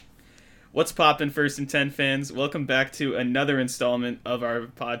What's poppin', First and 10 fans? Welcome back to another installment of our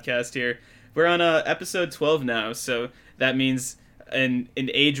podcast here. We're on episode 12 now, so that means, in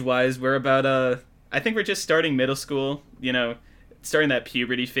age-wise, we're about, I think we're just starting middle school, starting that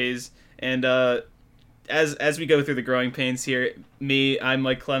puberty phase. And as we go through the growing pains here, I'm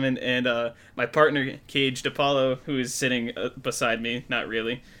Mike Clement, and my partner, Cage DePaulo, who is sitting beside me, not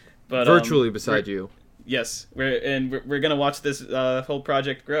really. But virtually beside you. Yes, we're gonna watch this whole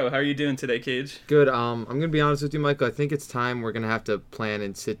project grow. How are you doing today, Cage? Good. I'm gonna be honest with you, Michael. I think it's time we're gonna have to plan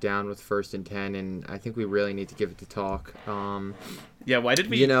and sit down with First and 10, and I think we really need to give it the talk. Yeah. Why did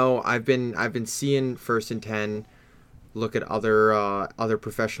we? I've been seeing First and 10 look at other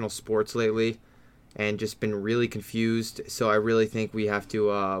professional sports lately, and just been really confused. So I really think we have to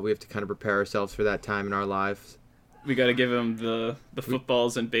kind of prepare ourselves for that time in our lives. We got to give them the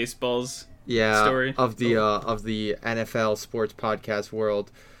footballs and baseballs. Story of the NFL sports podcast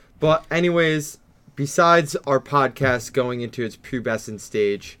world. But anyways, besides our podcast going into its pubescent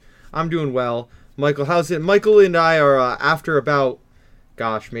stage, I'm doing well. Michael, how's it? Michael and I are after about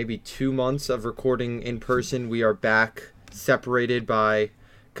maybe 2 months of recording in person, we are back, separated by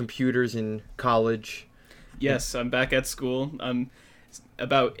computers in college. Yes, I'm back at school. I'm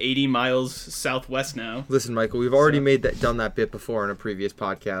about 80 miles southwest now. Listen, Michael, we've already done that bit before in a previous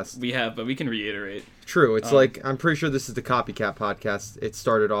podcast. We have, but we can reiterate. True. It's like, I'm pretty sure this is the copycat podcast. It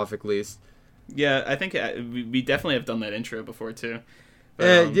started off at least. Yeah, I think we definitely have done that intro before too.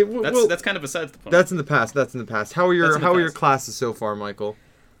 But, that's kind of besides the point. That's in the past. How are your classes so far, Michael?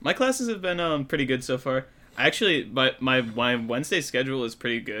 My classes have been pretty good so far. Actually, my Wednesday schedule is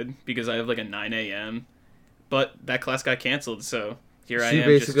pretty good because I have like a 9 a.m. But that class got canceled, so here I am. You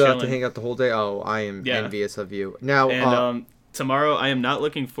basically just have to hang out the whole day. Oh, I am envious of you. Now, and tomorrow I am not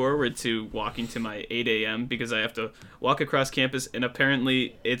looking forward to walking to my 8 a.m. because I have to walk across campus, and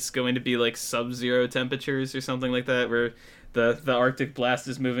apparently it's going to be like sub-zero temperatures or something like that, where the Arctic blast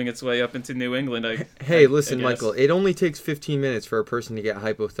is moving its way up into New England. Listen, Michael, it only takes 15 minutes for a person to get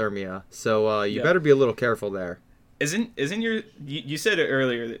hypothermia, so you better be a little careful there. Isn't your you said it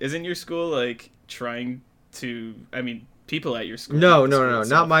earlier? Isn't your school like trying to? I mean, people at your school. No,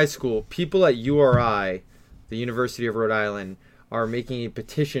 not my school. People at URI, the University of Rhode Island, are making a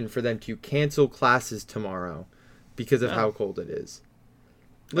petition for them to cancel classes tomorrow because of how cold it is.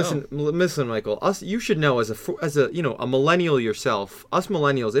 Listen, Michael. You should know as a millennial yourself. Us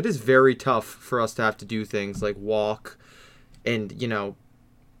millennials, it is very tough for us to have to do things like walk, and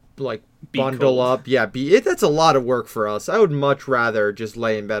like bundle up. Yeah, that's a lot of work for us. I would much rather just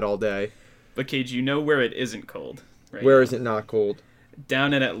lay in bed all day. But Cage, you know where it isn't cold. Right Where now. is it not cold?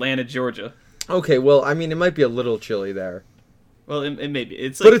 Down in Atlanta, Georgia. Okay, well, I mean, it might be a little chilly there. Well, it may be.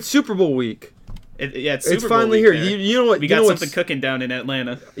 But it's Super Bowl week. It's Super Bowl finally week here. You know what? We got something cooking down in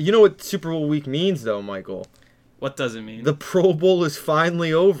Atlanta. You know what Super Bowl week means, though, Michael? What does it mean? The Pro Bowl is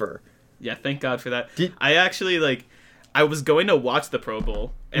finally over. Yeah, thank God for that. I actually, I was going to watch the Pro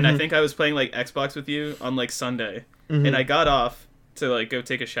Bowl, and I think I was playing, Xbox with you on, Sunday. Mm-hmm. And I got off to, go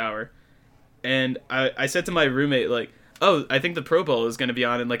take a shower. And I said to my roommate, oh, I think the Pro Bowl is going to be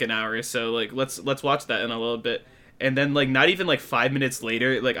on in, an hour, so, let's watch that in a little bit. And then, not even, 5 minutes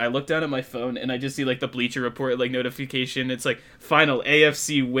later, I look down at my phone, and I just see, the Bleacher Report, notification. It's, final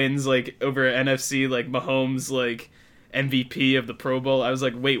AFC wins, over NFC, Mahomes, MVP of the Pro Bowl. I was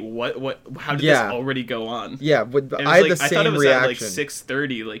like, wait, what? How did this already go on? Yeah, but I had the same reaction. I thought it was at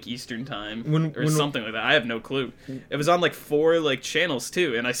 6:30 Eastern time or something like that. I have no clue. It was on 4 channels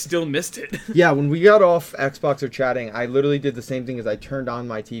too, and I still missed it. Yeah, when we got off Xbox or chatting, I literally did the same thing as I turned on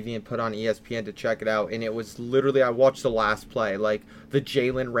my TV and put on ESPN to check it out, and it was literally I watched the last play, the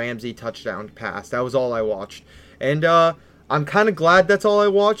Jalen Ramsey touchdown pass. That was all I watched, and I'm kind of glad that's all I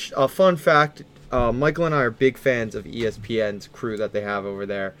watched. Fun fact. Michael and I are big fans of ESPN's crew that they have over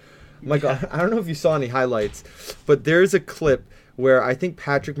there. Michael, I don't know if you saw any highlights, but there's a clip where I think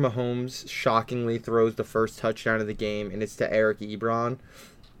Patrick Mahomes shockingly throws the first touchdown of the game, and it's to Eric Ebron.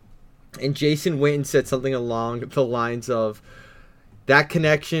 And Jason Witten said something along the lines of, that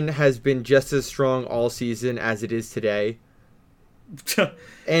connection has been just as strong all season as it is today.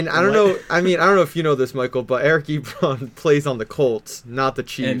 And I don't know. I mean, I don't know if you know this, Michael, but Eric Ebron plays on the Colts, not the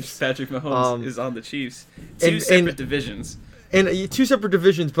Chiefs. And Patrick Mahomes is on the Chiefs. Two separate divisions. And two separate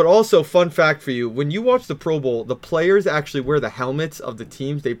divisions, but also, fun fact for you, when you watch the Pro Bowl, the players actually wear the helmets of the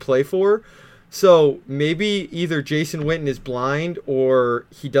teams they play for. So maybe either Jason Witten is blind or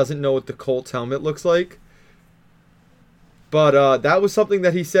he doesn't know what the Colts helmet looks like. But that was something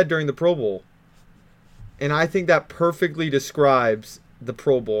that he said during the Pro Bowl. And I think that perfectly describes the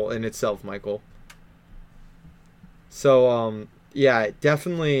Pro Bowl in itself, Michael. So,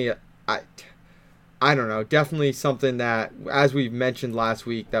 definitely I I don't know. Definitely something that, as we mentioned last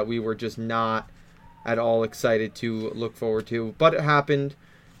week, that we were just not at all excited to look forward to. But it happened.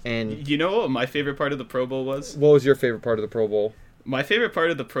 And You know what my favorite part of the Pro Bowl was? what was your favorite part of the Pro Bowl? My favorite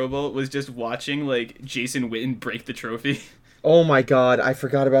part of the Pro Bowl was just watching like Jason Witten break the trophy. Oh my God, I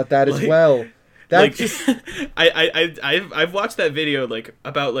forgot about that as Like- well. That Like, just I've watched that video like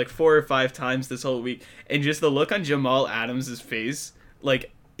about like 4 or 5 times this whole week, and just the look on Jamal Adams' face,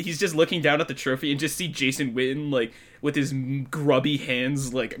 like he's just looking down at the trophy and just see Jason Witten like with his grubby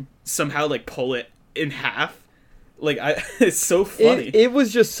hands like somehow like pull it in half. Like it's so funny. it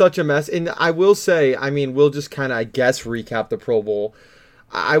was just such a mess. And I will say, I mean, we'll just kind of, I guess, recap the Pro Bowl.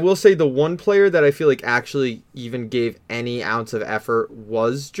 I will say the one player that I feel like actually even gave any ounce of effort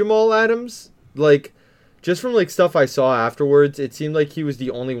was Jamal Adams. Like, just from like stuff I saw afterwards, it seemed like he was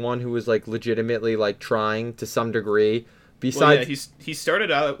the only one who was like legitimately like trying to some degree. Besides, Well, yeah, he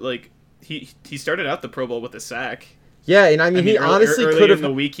started out like he started out the Pro Bowl with a sack. yeah, and I mean, he honestly earlier could have. in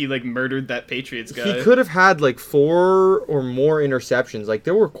the week he like murdered that Patriots guy. He could have had like 4 or more interceptions. Like,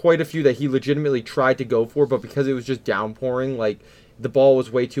 there were quite a few that he legitimately tried to go for, but because it was just downpouring, like the ball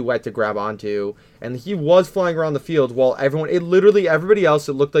was way too wet to grab onto, and he was flying around the field while everybody else,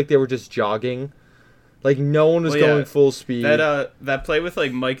 it looked like they were just jogging. Like, no one was Well, yeah, going full speed. That play with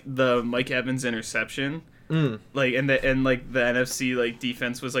like Mike Evans interception. Mm. Like and the NFC like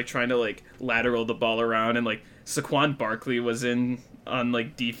defense was like trying to like lateral the ball around, and like Saquon Barkley was in on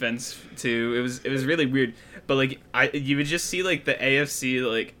like defense too. It was really weird. But like you would just see like the AFC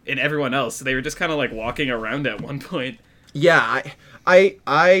like and everyone else, they were just kind of like walking around at one point. Yeah, I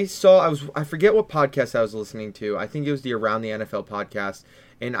forget what podcast I was listening to. I think it was the Around the NFL podcast.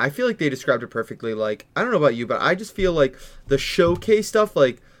 And I feel like they described it perfectly. Like, I don't know about you, but I just feel like the showcase stuff,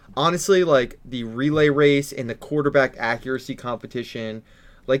 like, honestly, like, the relay race and the quarterback accuracy competition,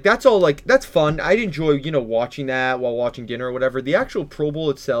 like, that's all, like, that's fun. I'd enjoy, watching that while watching dinner or whatever. The actual Pro Bowl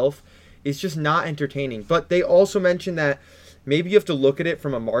itself is just not entertaining. But they also mentioned that maybe you have to look at it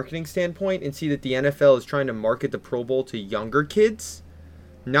from a marketing standpoint and see that the NFL is trying to market the Pro Bowl to younger kids,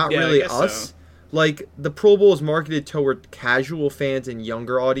 not Yeah, I really guess us. so. Like, the Pro Bowl is marketed toward casual fans and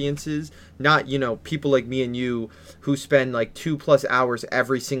younger audiences, not, people like me and you who spend like 2+ hours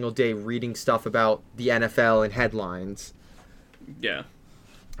every single day reading stuff about the NFL and headlines. Yeah.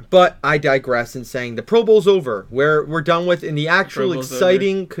 But I digress in saying the Pro Bowl's over. We're done with, and the actual Bowl's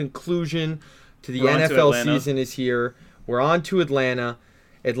exciting conclusion to the We're on to NFL Atlanta. season is here. We're on to Atlanta.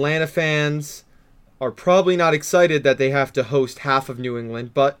 Atlanta fans are probably not excited that they have to host half of New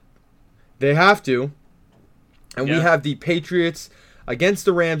England, but they have to. And we Yeah. have the Patriots against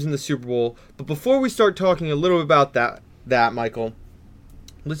the Rams in the Super Bowl. But before we start talking a little bit about that, Michael,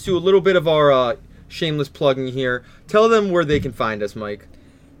 let's do a little bit of our shameless plugging here. Tell them where they can find us, Mike.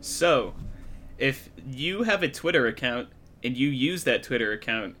 So, if you have a Twitter account and you use that Twitter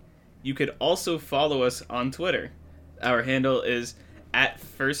account, you could also follow us on Twitter. Our handle is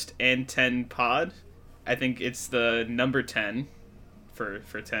 @firstand10pod. I think it's the number 10 for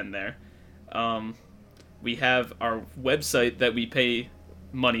 10 there. We have our website that we pay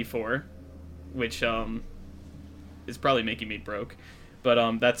money for, which is probably making me broke.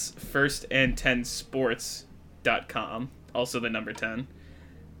 But that's firstand10sports.com, also the number 10.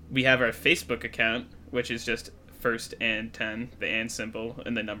 We have our Facebook account, which is just First and 10, the and symbol,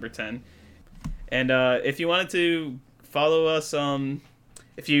 and the number 10. And if you wanted to follow us,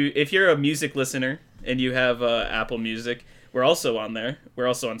 if you're a music listener and you have Apple Music, we're also on there. We're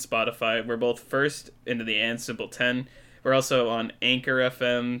also on Spotify. We're both First into the and symbol 10. We're also on Anchor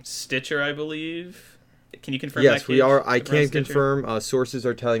FM, Stitcher, I believe. Can you confirm that? Yes, we are. I We're on can Stitcher? confirm. Sources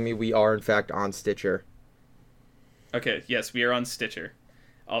are telling me we are, in fact, on Stitcher. Okay, yes, we are on Stitcher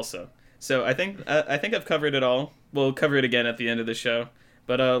also. So I think I've covered it all. We'll cover it again at the end of the show.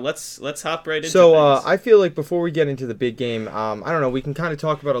 But let's hop right into So things. I feel like before we get into the big game, I don't know, we can kind of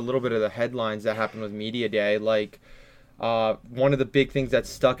talk about a little bit of the headlines that happened with Media Day. Like, one of the big things that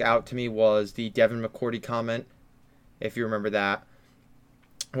stuck out to me was the Devin McCourty comment, if you remember that,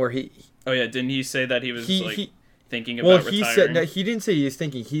 where he... Oh yeah, didn't he say that he was thinking about Well, retiring? he said no, he didn't say he was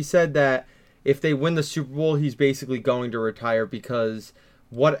thinking. He said that if they win the Super Bowl, he's basically going to retire because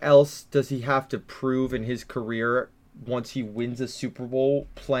what else does he have to prove in his career once he wins a Super Bowl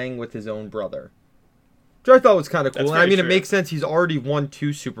playing with his own brother? Which I thought was kind of cool. That's And I very mean, true. it makes sense. He's already won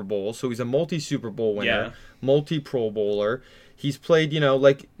 2 Super Bowls, so he's a multi-Super Bowl winner, Yeah. multi-Pro Bowler. He's played,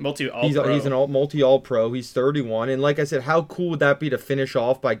 like he's an multi-All-Pro. He's 31, and like I said, how cool would that be to finish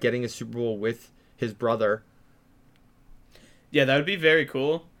off by getting a Super Bowl with his brother? Yeah, that would be very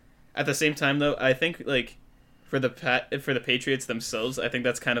cool. At the same time, though, I think like for the Patriots themselves, I think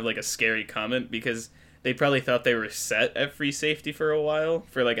that's kind of like a scary comment because they probably thought they were set at free safety for a while,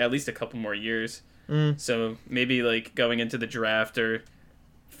 for like at least a couple more years. So maybe like going into the draft or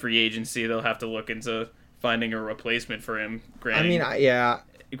free agency, they'll have to look into finding a replacement for him.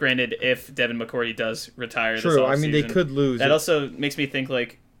 Granted, if Devin McCourty does retire this offseason. I mean, they could lose. That also makes me think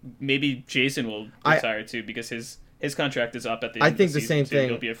like maybe Jason will retire too because his contract is up at the end I think of the the same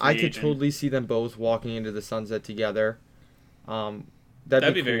season, thing. I could totally see them both walking into the sunset together.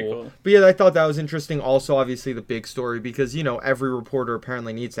 That'd be very cool. But yeah, I thought that was interesting. Also, obviously, the big story because, every reporter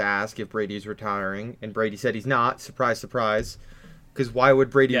apparently needs to ask if Brady's retiring. And Brady said he's not. Surprise, surprise. Because why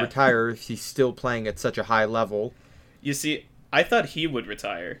would Brady retire if he's still playing at such a high level? You see, I thought he would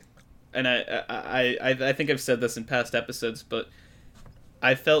retire. And I think I've said this in past episodes, but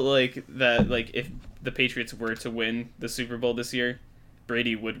I felt like that, like, if the Patriots were to win the Super Bowl this year,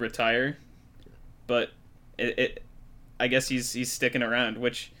 Brady would retire. But I guess he's sticking around,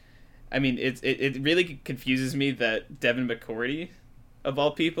 which, I mean, it really confuses me that Devin McCourty, of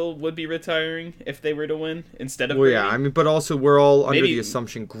all people, would be retiring if they were to win instead of Brady. Yeah, I mean, but also we're all under the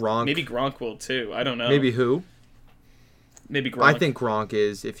assumption Gronk. Maybe Gronk will too. I don't know. Maybe who? Maybe Gronk. I think Gronk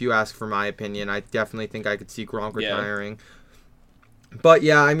is. If you ask for my opinion, I definitely think I could see Gronk retiring. But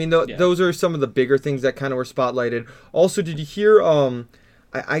yeah, I mean, those are some of the bigger things that kind of were spotlighted. Also, did you hear?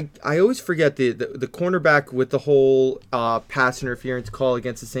 I always forget the cornerback with the whole pass interference call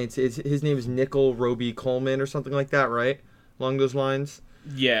against the Saints. His name is Nickel Roby-Coleman or something like that, right? Along those lines.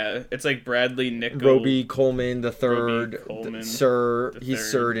 Yeah, it's like Bradley Nickel. Roby-Coleman the third. Sir,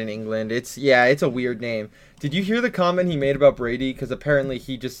 he's third in England. It's a weird name. Did you hear the comment he made about Brady? Because apparently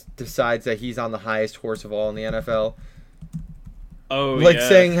he just decides that he's on the highest horse of all in the NFL. Oh,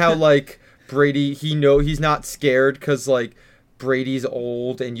 saying how Brady, he's not scared because Brady's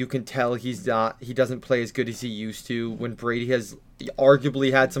old and you can tell he doesn't play as good as he used to when Brady has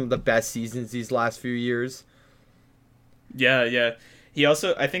arguably had some of the best seasons these last few years. Yeah. He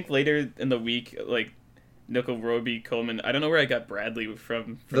also, I think later in the week, Nickel Roby-Coleman, I don't know where I got Bradley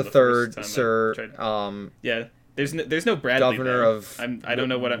from the third, first time sir. Yeah. There's no Bradley governor there. of I don't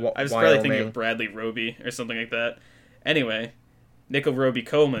know what I was Wyoming. probably thinking of Bradley Roby or something like that. Anyway, Nickel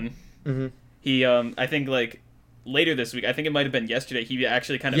Roby-Coleman. Mm-hmm. He I think later this week, I think it might have been yesterday, he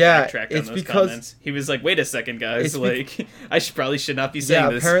actually kind of backtracked on those comments. He was like, wait a second, guys, I probably should not be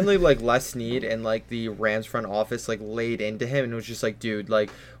saying this. Yeah, apparently, Les Snead and, the Rams front office, laid into him and was just like, dude,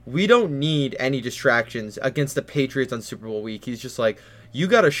 we don't need any distractions against the Patriots on Super Bowl week. He's just like, you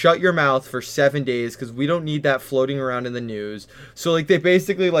gotta shut your mouth for 7 days because we don't need that floating around in the news. So, they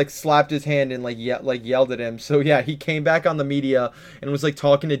basically, slapped his hand and, yelled at him. So, yeah, he came back on the media and was,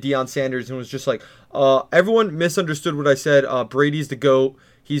 talking to Deion Sanders and was just like, everyone misunderstood what I said. Brady's the GOAT.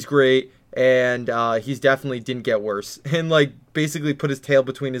 He's great. And he's definitely didn't get worse. And, basically put his tail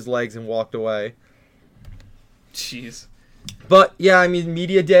between his legs and walked away. Jeez. But, yeah, I mean,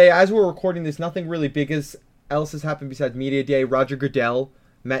 Media Day, as we're recording this, nothing really big else has happened besides Media Day. Roger Goodell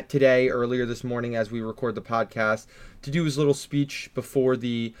met today, earlier this morning, as we record the podcast, to do his little speech before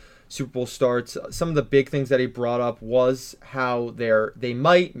the Super Bowl starts. Some of the big things that he brought up was how they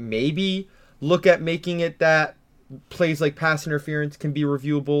might, maybe, look at making it that plays like pass interference can be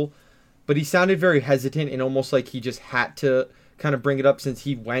reviewable, but he sounded very hesitant and almost like he just had to kind of bring it up since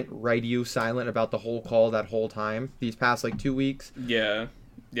he went radio silent about the whole call that whole time these past 2 weeks. Yeah,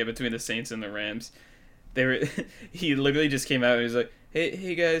 between the Saints and the Rams, he literally just came out and was like,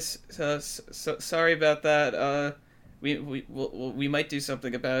 "Hey guys, sorry about that. We might do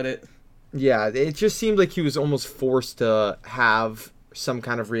something about it." Yeah, it just seemed like he was almost forced to have some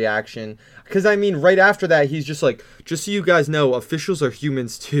kind of reaction. Because, I mean, right after that, he's just like, just so you guys know, officials are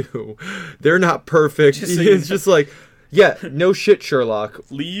humans too. They're not perfect. It's just like, yeah, no shit, Sherlock.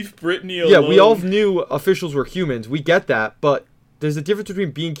 Leave Brittany alone. Yeah, we all knew officials were humans. We get that, but there's a difference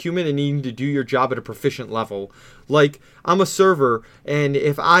between being human and needing to do your job at a proficient level. I'm a server, and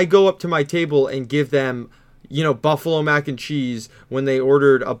if I go up to my table and give them, buffalo mac and cheese when they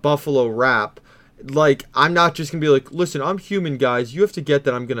ordered a buffalo wrap, I'm not just going to be like, listen, I'm human, guys. You have to get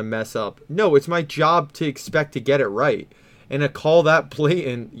that I'm going to mess up. No, it's my job to expect to get it right. And a call that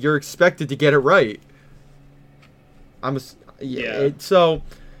blatant, you're expected to get it right. So,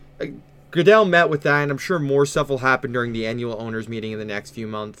 Goodell met with that, and I'm sure more stuff will happen during the annual owners meeting in the next few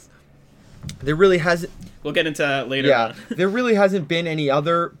months. There really hasn't... We'll get into that later on. There really hasn't been any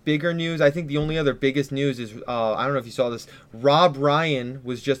other bigger news. I think the only other biggest news is, I don't know if you saw this, Rob Ryan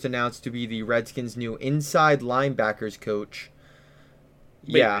was just announced to be the Redskins' new inside linebackers coach.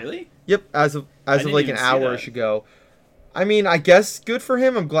 Wait, really? Yep, as of an hour ago. I mean, I guess good for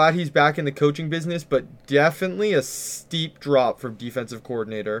him. I'm glad he's back in the coaching business, but definitely a steep drop from defensive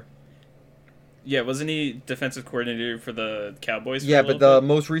coordinator. Yeah, wasn't he defensive coordinator for the Cowboys? Yeah, but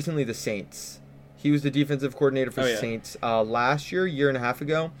most recently the Saints. He was the defensive coordinator for the Saints last year and a half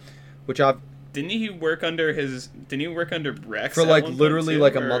ago, which Didn't he work under Rex for like literally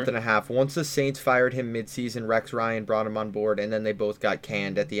like a month and a half? Once the Saints fired him mid-season, Rex Ryan brought him on board, and then they both got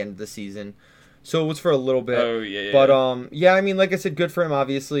canned at the end of the season. So it was for a little bit. Oh yeah. But yeah, I mean, like I said, good for him.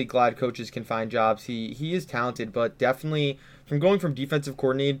 Obviously, glad coaches can find jobs. He is talented, but definitely from going from defensive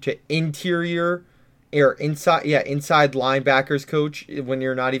coordinator to inside linebackers coach when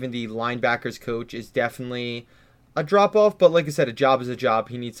you're not even the linebackers coach is definitely a drop off. But like I said, a job is a job.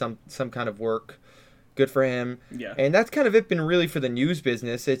 He needs some kind of work. Good for him. Yeah. And that's kind of it been really for the news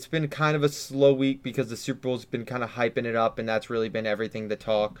business. It's been kind of a slow week because the Super Bowl's been kind of hyping it up, and that's really been everything to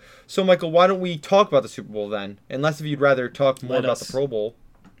talk. So, Michael, why don't we talk about the Super Bowl then? Unless if you'd rather talk more about the Pro Bowl.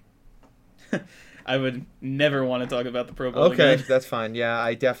 I would never want to talk about the Pro Bowl Okay, again. that's fine. Yeah,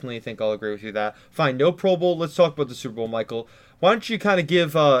 I definitely think I'll agree with you that. Fine, no Pro Bowl. Let's talk about the Super Bowl, Michael. Why don't you kind of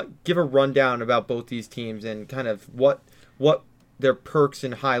give a rundown about both these teams and kind of what their perks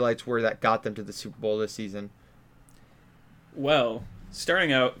and highlights were that got them to the Super Bowl this season? Well,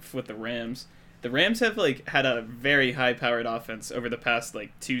 starting out with the Rams have like had a very high-powered offense over the past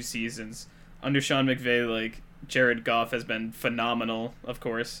like 2 seasons. Under Sean McVay, like Jared Goff has been phenomenal, of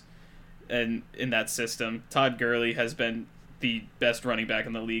course, and in that system, Todd Gurley has been the best running back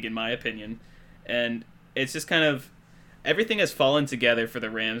in the league in my opinion, and it's just kind of everything has fallen together for the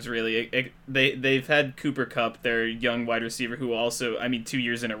Rams, really. They've had Cooper Kupp, their young wide receiver, who also, 2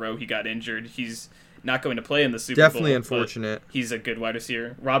 years in a row he got injured. He's not going to play in the Super Bowl. Definitely unfortunate. He's a good wide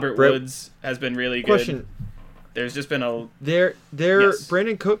receiver. Robert Woods has been really good. There's just been a... Yes.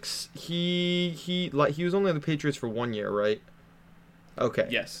 Brandon Cooks, he was only on the Patriots for 1 year, right? Okay.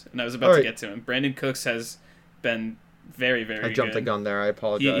 Yes, and I was about to get to him. Brandon Cooks has been very, very good. I jumped the gun there. I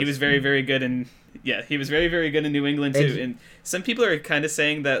apologize. He was very, very good in... Yeah, he was very, very good in New England too. And some people are kind of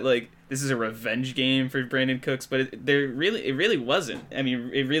saying that like this is a revenge game for Brandon Cooks, but it really wasn't. I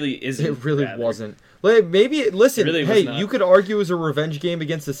mean, it really isn't. It really wasn't. Like listen, really hey, you could argue it was a revenge game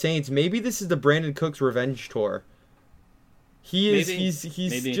against the Saints. Maybe this is the Brandon Cooks revenge tour. He's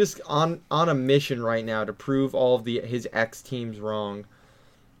just on a mission right now to prove all of his ex teams wrong.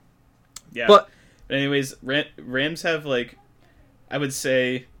 Yeah. But anyways, Rams have like, I would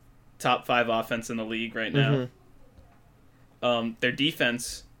say, top 5 offense in the league right now. Mm-hmm. Their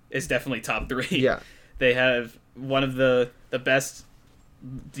defense is definitely top 3. Yeah. They have one of the best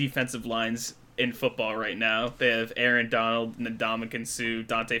defensive lines in football right now. They have Aaron Donald, Ndamukong Suh,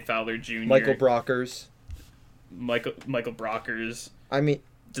 Dante Fowler Jr., Michael Brockers. I mean,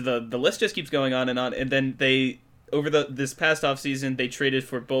 the list just keeps going on, and then they over this past offseason they traded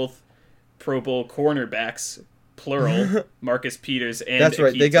for both Pro Bowl cornerbacks, plural, Marcus Peters and that's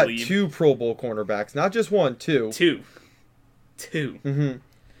right. Aqib They got Talib. 2 Pro Bowl cornerbacks, not just 1, 2. 2. Mm-hmm.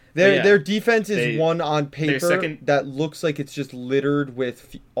 Their defense is one on paper that looks like it's just littered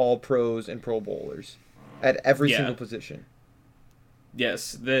with all pros and Pro Bowlers at every single position.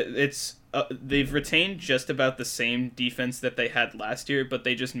 Yes, they've retained just about the same defense that they had last year, but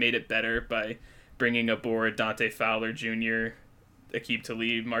they just made it better by bringing aboard Dante Fowler Jr., Aqib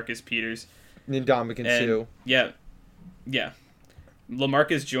Talib, Marcus Peters, Ndamukong Suh. Yeah.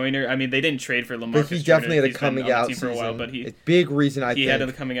 LaMarcus Joyner. I mean, they didn't trade for LaMarcus. But he definitely had a coming out season. For a while, but a big reason I think had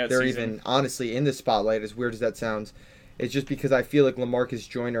a coming out they're season. Even honestly in the spotlight. As weird as that sounds, it's just because I feel like LaMarcus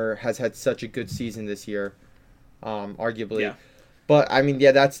Joyner has had such a good season this year, arguably. Yeah. But I mean,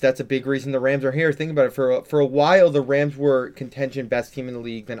 yeah, that's a big reason the Rams are here. Think about it. For a while, the Rams were contention best team in the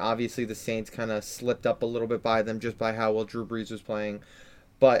league. Then obviously the Saints kind of slipped up a little bit by them just by how well Drew Brees was playing.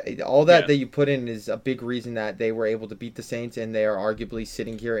 But all that you put in is a big reason that they were able to beat the Saints, and they are arguably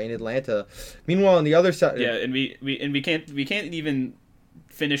sitting here in Atlanta. Meanwhile, on the other side, and we can't even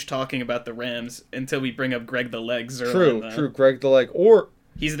finish talking about the Rams until we bring up Greg the Legs. True, Greg the Leg, or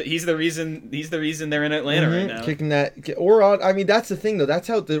he's the reason they're in Atlanta right now. Kicking that, I mean, that's the thing though. That's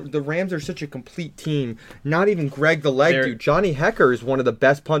how the Rams are such a complete team. Not even Greg the Leg, dude. Johnny Hekker is one of the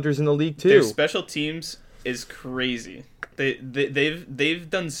best punters in the league too. Their special teams is crazy. They've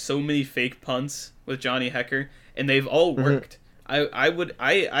done so many fake punts with Johnny Hekker, and they've all worked. Mm-hmm.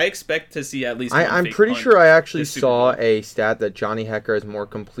 I expect to see at least one I'm fake pretty punt sure I actually saw a stat that Johnny Hekker has more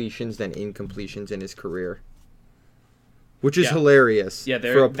completions than incompletions in his career, which is hilarious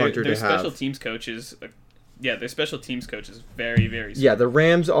for a punter to have. Their special teams coach is Yeah, their special teams coach is very, very smart. Yeah, the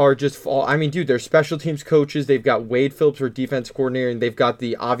Rams are just... I mean, dude, they're special teams coaches. They've got Wade Phillips for defense coordinator, and they've got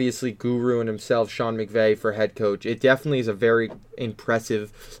the obviously guru in himself, Sean McVay, for head coach. It definitely is a very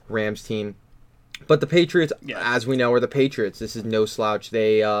impressive Rams team. But the Patriots, as we know, are the Patriots. This is no slouch.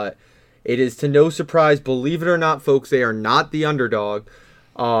 It is to no surprise, believe it or not, folks, they are not the underdog.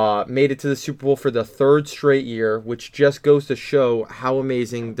 Made it to the Super Bowl for the third straight year, which just goes to show how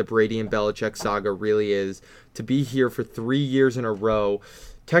amazing the Brady and Belichick saga really is. To be here for 3 years in a row,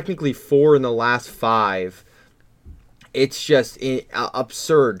 technically 4 in the last 5, it's just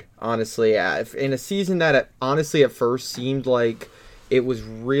absurd, honestly. In a season that honestly at first seemed like it was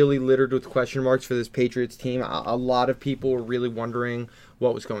really littered with question marks for this Patriots team. A lot of people were really wondering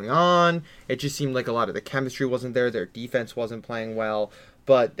what was going on. It just seemed like a lot of the chemistry wasn't there. Their defense wasn't playing well.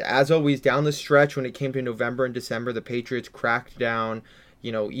 But as always, down the stretch, when it came to November and December, the Patriots cracked down.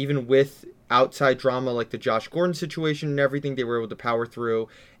 You know, even with outside drama like the Josh Gordon situation and everything, they were able to power through.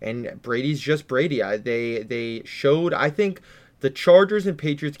 And Brady's just Brady. They showed, I think, the Chargers and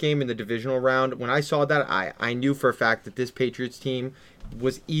Patriots game in the divisional round. When I saw that, I knew for a fact that this Patriots team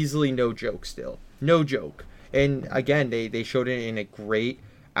was easily no joke still. No joke. And again, they showed it in a great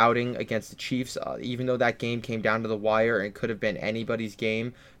outing against the Chiefs. Even though that game came down to the wire and could have been anybody's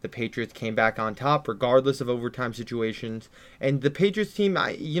game, the Patriots came back on top regardless of overtime situations. And the Patriots team,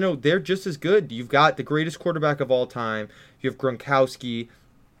 they're just as good. You've got the greatest quarterback of all time. You have Gronkowski.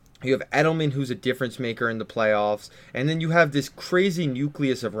 You have Edelman, who's a difference maker in the playoffs. And then you have this crazy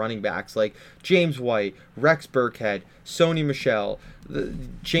nucleus of running backs like James White, Rex Burkhead, Sony Michel,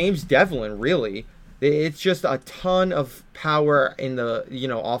 James Devlin, really. It's just a ton of power in the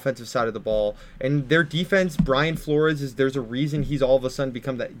offensive side of the ball, and their defense. Brian Flores there's a reason he's all of a sudden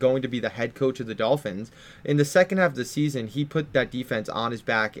going to be the head coach of the Dolphins. In the second half of the season, he put that defense on his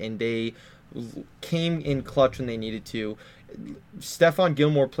back, and they came in clutch when they needed to. Stephon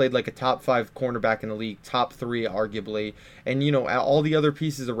Gilmore played like a top 5 cornerback in the league, top 3 arguably, and all the other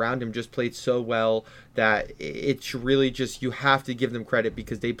pieces around him just played so well that it's really just, you have to give them credit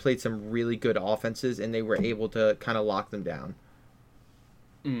because they played some really good offenses and they were able to kind of lock them down.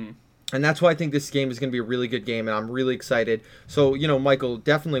 And that's why I think this game is going to be a really good game, and I'm really excited. So, Michael,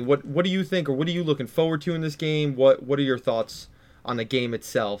 definitely, what do you think, or what are you looking forward to in this game? What are your thoughts on the game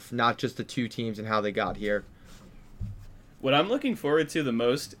itself, not just the two teams and how they got here? What I'm looking forward to the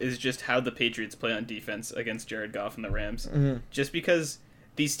most is just how the Patriots play on defense against Jared Goff and the Rams. Mm-hmm. Just because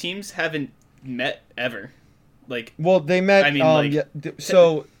these teams haven't met ever. They met.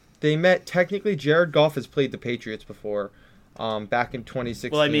 So they met. Technically, Jared Goff has played the Patriots before, back in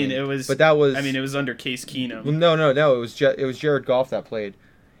 2016. Well, I mean, it was. But that was. I mean, it was under Case Keenum. No. It was Jared Goff that played.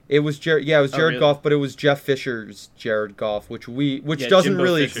 It was Jared. Yeah, it was Jared Goff, but it was Jeff Fisher's Jared Goff, which doesn't Jimbo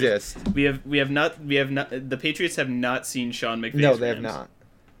really Fisher's. exist. We have not. The Patriots have not seen Sean McVay's No, they Rams. have not.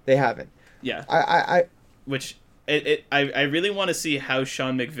 They haven't. Yeah. I really want to see how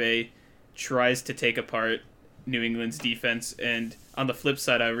Sean McVay tries to take apart New England's defense, and on the flip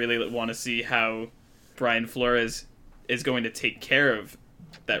side, I really want to see how Brian Flores is going to take care of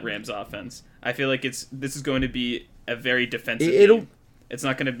that Rams offense. I feel like this is going to be a very defensive game. It's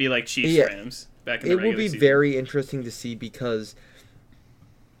not going to be like Chiefs-Rams back in the regular season. It will be very interesting to see because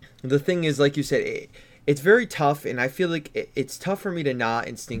the thing is, like you said, it's very tough, and I feel like it's tough for me to not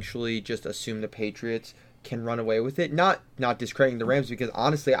instinctually just assume the Patriots can run away with it. Not discrediting the Rams, because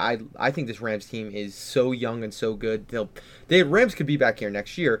honestly, I think this Rams team is so young and so good. The Rams could be back here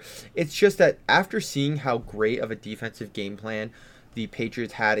next year. It's just that after seeing how great of a defensive game plan the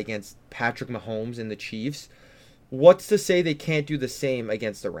Patriots had against Patrick Mahomes and the Chiefs, what's to say they can't do the same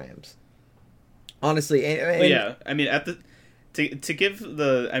against the Rams? Honestly, yeah, I mean, to give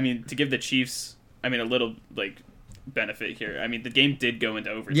the Chiefs, I mean, a little benefit here. I mean, the game did go into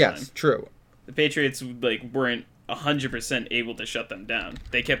overtime. Yes, true. The Patriots weren't 100% able to shut them down.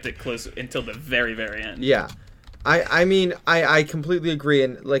 They kept it close until the very, very end. Yeah. I completely agree,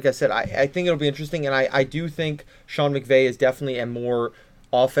 and like I said, I think it'll be interesting, and I do think Sean McVay is definitely a more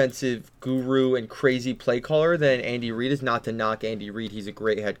offensive guru and crazy play caller than Andy Reid is. Not to knock Andy Reid, he's a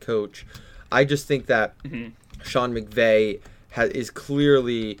great head coach. I just think that Sean McVay is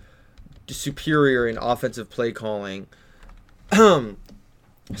clearly superior in offensive play calling.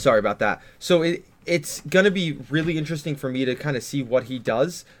 Sorry about that. So it's going to be really interesting for me to kind of see what he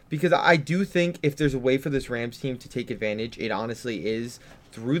does, because I do think if there's a way for this Rams team to take advantage, it honestly is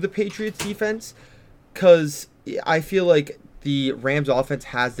through the Patriots defense, because I feel like the Rams offense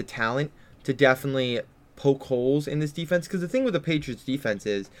has the talent to definitely poke holes in this defense. Because the thing with the Patriots defense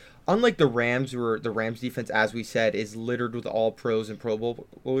is, unlike the Rams, where the Rams defense, as we said, is littered with all pros and Pro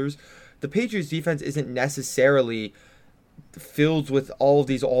Bowlers, the Patriots defense isn't necessarily filled with all of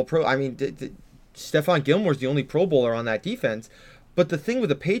these all-pro. I mean, Stephon Gilmore's the only Pro Bowler on that defense. But the thing with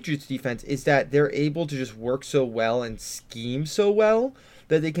the Patriots defense is that they're able to just work so well and scheme so well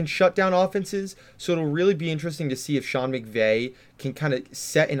that they can shut down offenses. So it'll really be interesting to see if Sean McVay can kind of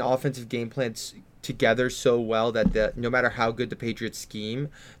set an offensive game plan together so well that no matter how good the Patriots scheme,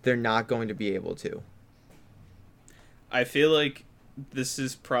 they're not going to be able to. I feel like this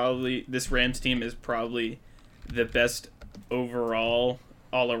Rams team is probably the best overall,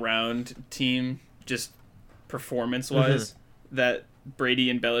 all-around team, just performance-wise, that Brady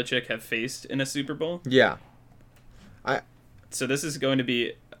and Belichick have faced in a Super Bowl. Yeah. So this is going to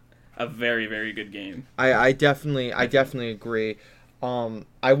be a very, very good game. I definitely agree.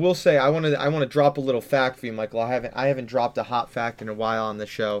 I will say I want to drop a little fact for you, Michael. I haven't dropped a hot fact in a while on the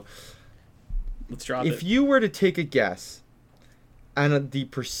show. Let's drop it. If you were to take a guess on the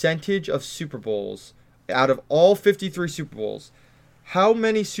percentage of Super Bowls out of all 53 Super Bowls, how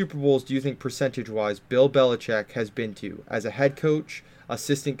many Super Bowls do you think percentage-wise Bill Belichick has been to as a head coach,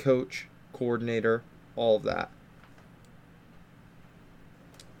 assistant coach, coordinator, all of that?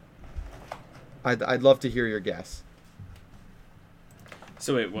 I'd love to hear your guess.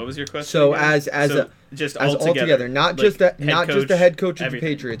 So wait, what was your question? So again? Just altogether, not just the head coach of everything.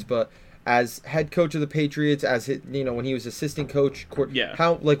 the Patriots, but as head coach of the Patriots, when he was assistant coach. Yeah.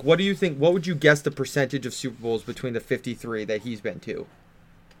 What do you think? What would you guess the percentage of Super Bowls between the 53 that he's been to?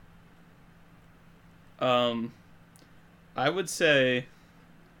 I would say.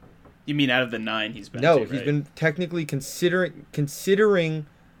 You mean out of the 9 he's been? No, to, he's right? been technically considering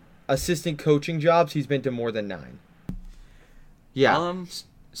assistant coaching jobs. He's been to more than 9. Yeah.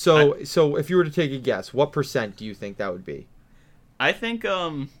 So if you were to take a guess, what percent do you think that would be? I think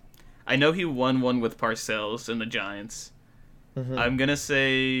I know he won one with Parcells and the Giants. Mm-hmm. I'm gonna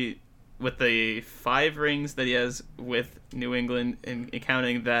say with the 5 rings that he has with New England and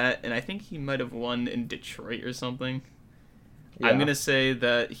counting that, and I think he might have won in Detroit or something. Yeah. I'm gonna say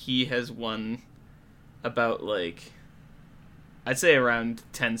that he has won about I'd say around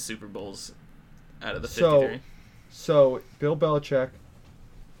 10 Super Bowls out of the 53. So Bill Belichick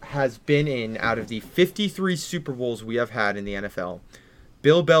has been in, out of the 53 Super Bowls we have had in the NFL,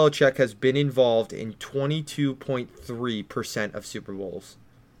 Bill Belichick has been involved in 22.3% of Super Bowls.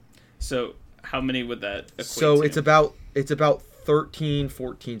 So how many would that equate so to? it's about 13,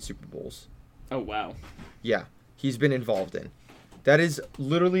 14 Super Bowls. Oh, wow. Yeah, he's been involved in. That is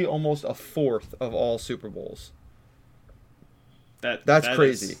literally almost a fourth of all Super Bowls. That's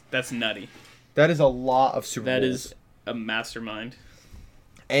crazy. That's nutty. That is a lot of Super Bowls. That is a mastermind.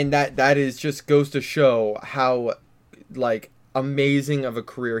 And that is just goes to show how amazing of a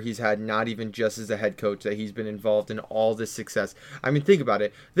career he's had, not even just as a head coach, that he's been involved in all this success. I mean, think about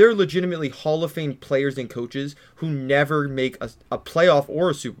it. There are legitimately Hall of Fame players and coaches who never make a playoff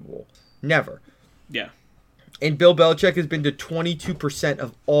or a Super Bowl. Never. Yeah. And Bill Belichick has been to 22%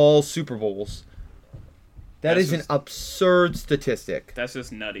 of all Super Bowls. That's an absurd statistic. That's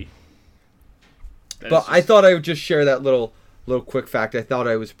just nutty. I thought I would just share that little quick fact. I thought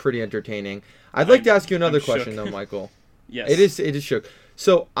I was pretty entertaining. I'd like to ask you another question though, Michael. Yes. It is shook.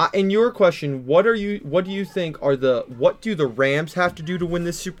 So, in your question, what do you think what do the Rams have to do to win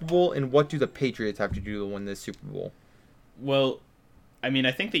this Super Bowl, and what do the Patriots have to do to win this Super Bowl? Well, I mean,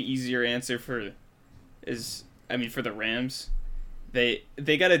 I think the easier answer for the Rams, they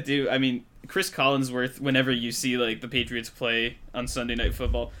got to do. I mean, Chris Collinsworth, whenever you see the Patriots play on Sunday Night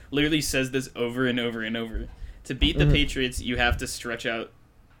Football, literally says this over and over and over. To beat the Patriots, you have to stretch out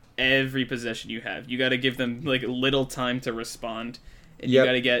every possession you have. You got to give them little time to respond, and you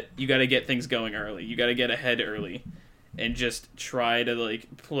got to get things going early. You got to get ahead early, and just try to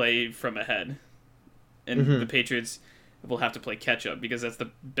play from ahead. And the Patriots will have to play catch up because that's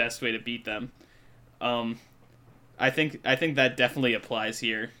the best way to beat them. I think that definitely applies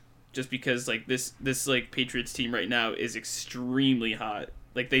here. Just because this Patriots team right now is extremely hot.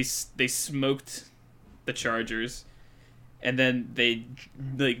 They smoked the Chargers, and then they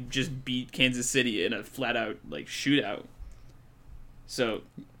just beat Kansas City in a flat out shootout. So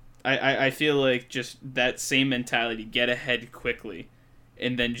I feel just that same mentality, get ahead quickly,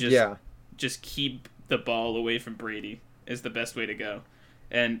 and then just keep the ball away from Brady is the best way to go.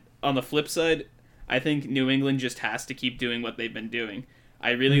 And on the flip side, I think New England just has to keep doing what they've been doing.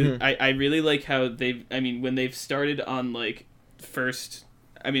 I really like how when they've started on first,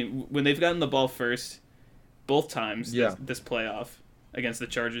 when they've gotten the ball first, both times this playoff against the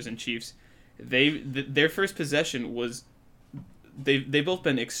Chargers and Chiefs, their first possession was they've both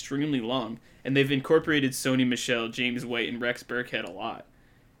been extremely long, and they've incorporated Sony Michel, James White, and Rex Burkhead a lot.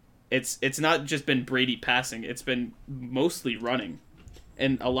 it's not just been Brady passing, it's been mostly running.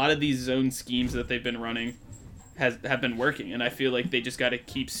 And a lot of these zone schemes that they've been running have been working, and I feel like they just got to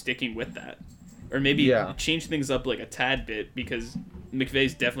keep sticking with that. Or maybe change things up like a tad bit, because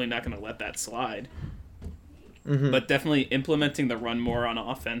McVay's definitely not going to let that slide. Mm-hmm. But definitely implementing the run more on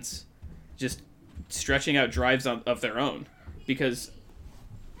offense, just stretching out drives of their own. Because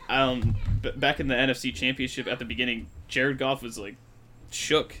back in the NFC Championship at the beginning, Jared Goff was like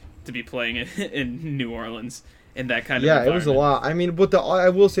shook to be playing in New Orleans in that kind of environment. Yeah, it was a lot. I mean, I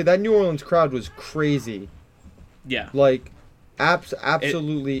will say that New Orleans crowd was crazy. Yeah. Like,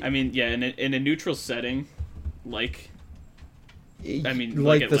 absolutely. In a neutral setting, like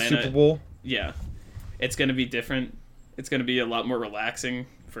Atlanta, the Super Bowl. Yeah. It's going to be different. It's going to be a lot more relaxing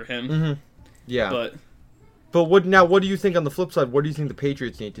for him. Mm-hmm. Yeah. But what do you think on the flip side? What do you think the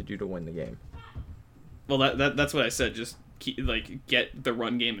Patriots need to do to win the game? Well, that's what I said. Just get the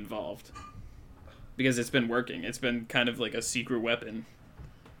run game involved, because it's been working. It's been kind of like a secret weapon.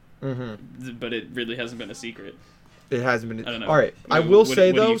 Mm-hmm. But it really hasn't been a secret. It hasn't been. I don't know. All right. I will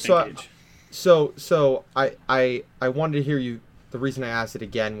say though. So I wanted to hear you. The reason I asked it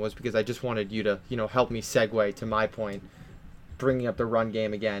again was because I just wanted you to help me segue to my point, bringing up the run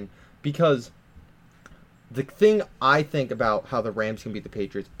game again, because the thing I think about how the Rams can beat the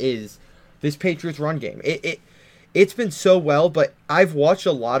Patriots is this Patriots run game. It's been so well, but I've watched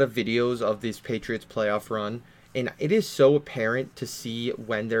a lot of videos of this Patriots playoff run, and it is so apparent to see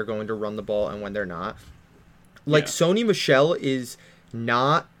when they're going to run the ball and when they're not. Like, Sony Michel is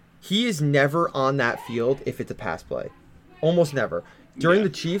not... He is never on that field if it's a pass play. Almost never. During the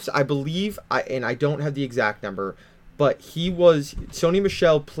Chiefs, I believe, and I don't have the exact number, but Sony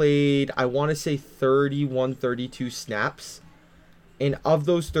Michel played, I want to say 31, 32 snaps. And of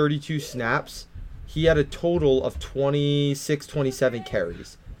those 32 snaps, he had a total of 26, 27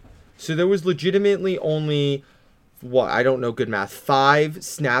 carries. So there was legitimately only, I don't know good math, 5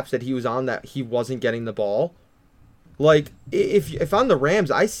 snaps that he was on that he wasn't getting the ball. Like, if I'm the Rams,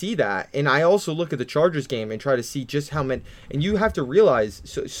 I see that. And I also look at the Chargers game and try to see just how many. And you have to realize,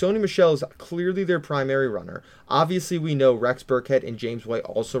 Sony Michel is clearly their primary runner. Obviously, we know Rex Burkhead and James White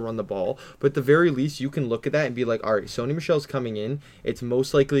also run the ball. But at the very least, you can look at that and be like, all right, Sony Michel's coming in. It's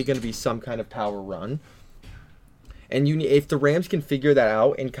most likely going to be some kind of power run. And if the Rams can figure that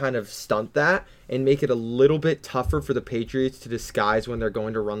out and kind of stunt that and make it a little bit tougher for the Patriots to disguise when they're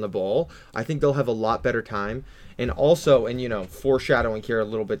going to run the ball, I think they'll have a lot better time. And also, foreshadowing here a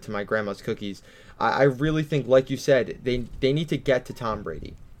little bit to my grandma's cookies, I really think, like you said, they need to get to Tom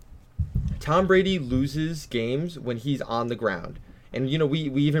Brady. Tom Brady loses games when he's on the ground. And, we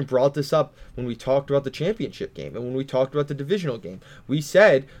even brought this up when we talked about the championship game and when we talked about the divisional game. We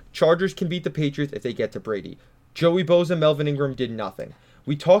said Chargers can beat the Patriots if they get to Brady. Joey Bosa and Melvin Ingram did nothing.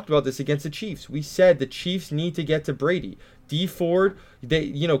 We talked about this against the Chiefs. We said the Chiefs need to get to Brady. Dee Ford,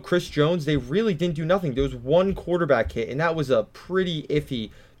 Chris Jones, they really didn't do nothing. There was one quarterback hit, and that was a pretty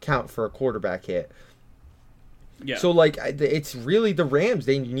iffy count for a quarterback hit. Yeah. So, it's really the Rams.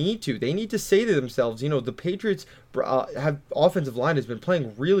 They need to say to themselves, the Patriots have offensive line has been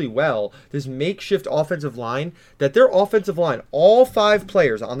playing really well. This makeshift offensive line, that their offensive line, all 5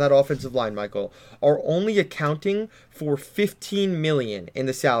 players on that offensive line, Michael, are only accounting for $15 million in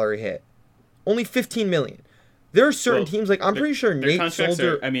the salary hit. Only $15 million. There are certain teams, I'm pretty sure Nate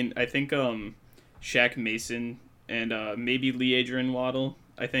Solder... I think Shaq Mason and maybe Lee Adrian Waddle,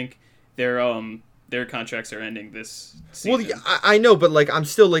 I think their contracts are ending this season. Well, I know, but I'm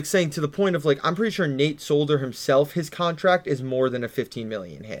still saying to the point of I'm pretty sure Nate Solder himself, his contract is more than a $15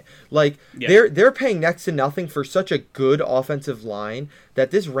 million hit. They're paying next to nothing for such a good offensive line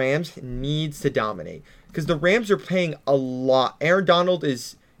that this Rams needs to dominate, because the Rams are paying a lot. Aaron Donald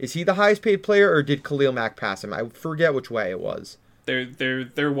is he the highest paid player, or did Khalil Mack pass him? I forget which way it was.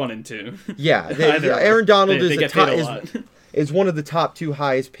 They're 1 and 2. Yeah, Aaron Donald is one of the top 2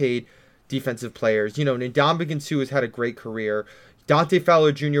 highest paid defensive players. Ndamukong Suh has had a great career. Dante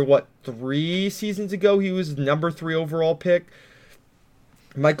Fowler Jr., 3 seasons ago, he was number 3 overall pick.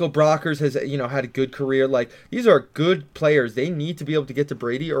 Michael Brockers has, had a good career. These are good players. They need to be able to get to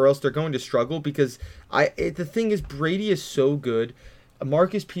Brady, or else they're going to struggle, because the thing is, Brady is so good.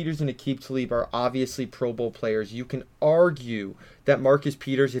 Marcus Peters and Aqib Talib are obviously Pro Bowl players. You can argue that Marcus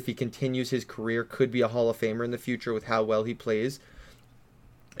Peters, if he continues his career, could be a Hall of Famer in the future with how well he plays.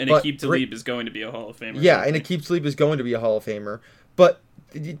 And Aqib Talib is going to be a Hall of Famer. Yeah, and Aqib Talib is going to be a Hall of Famer. But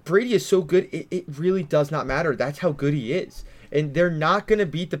Brady is so good, it really does not matter. That's how good he is. And they're not going to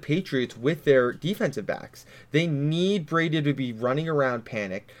beat the Patriots with their defensive backs. They need Brady to be running around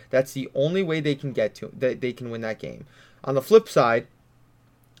panicked. That's the only way they can get to that they can win that game. On the flip side,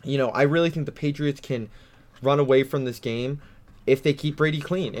 I really think the Patriots can run away from this game if they keep Brady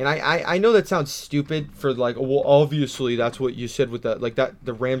clean. And I know that sounds stupid for like, well, obviously that's what you said with that, like that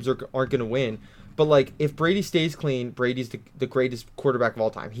the Rams aren't going to win. But like, if Brady stays clean, Brady's the greatest quarterback of all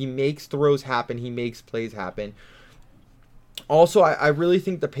time. He makes throws happen. He makes plays happen. Also, I really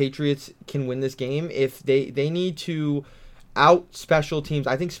think the Patriots can win this game if they need to out special teams.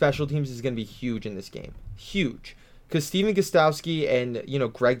 I think special teams is going to be huge in this game. Huge. Because Steven Gostkowski and,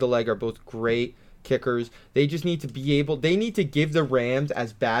 Greg the Leg are both great kickers. They just need to they need to give the Rams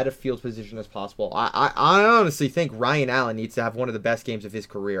as bad a field position as possible. I honestly think Ryan Allen needs to have one of the best games of his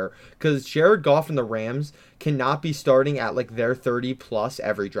career, because Jared Goff and the Rams cannot be starting at like their 30 plus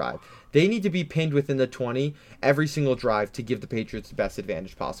every drive. They need to be pinned within the 20 every single drive to give the Patriots the best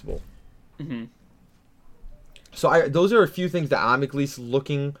advantage possible. Mm-hmm. So those are a few things that I'm at least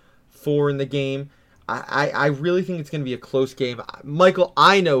looking for in the game. I really think it's going to be a close game. Michael,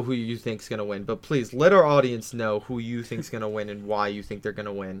 I know who you think's going to win, but please let our audience know who you think's going to win and why you think they're going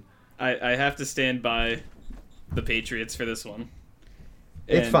to win. I have to stand by the Patriots for this one.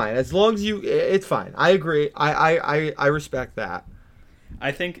 It's fine. As long as it's fine. I agree. I respect that.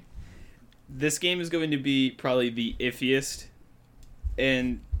 I think this game is going to be probably the iffiest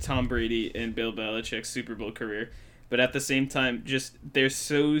in Tom Brady and Bill Belichick's Super Bowl career. But at the same time, just they're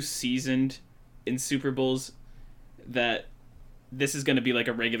so seasoned in Super Bowls that this is going to be like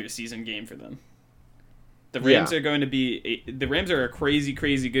a regular season game for them. The Rams are going to be the Rams are a crazy,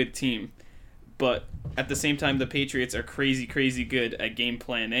 crazy good team, but at the same time, the Patriots are crazy, crazy good at game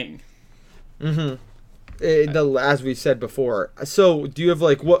planning. Mm-hmm. As we said before. So, do you have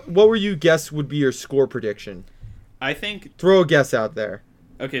like what were you guess would be your score prediction? I think throw a guess out there.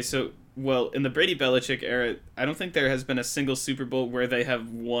 Okay, so in the Brady Belichick era, I don't think there has been a single Super Bowl where they have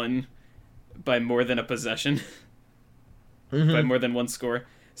won by more than a possession, by more than one score.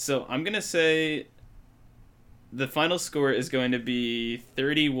 So I'm going to say the final score is going to be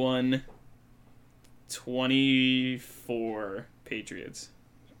 31-24 Patriots.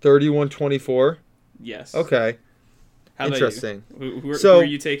 31-24? Yes. Okay. How interesting. About you? Who are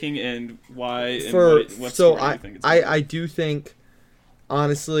you taking and why? And what score do you think it's I do think,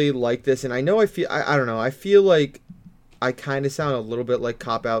 honestly, like this, and I know I don't know, I feel like I kind of sound a little bit like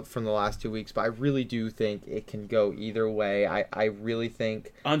cop-out from the last 2 weeks, but I really do think it can go either way. I really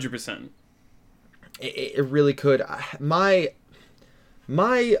think 100%. It really could. My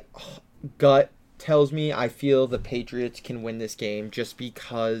gut tells me I feel the Patriots can win this game just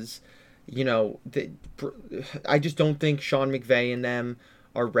because, I just don't think Sean McVay and them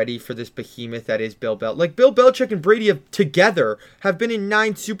are ready for this behemoth that is Bill Belichick. Like, Bill Belichick and Brady together have been in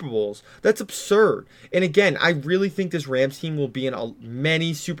 9 Super Bowls. That's absurd. And again, I really think this Rams team will be in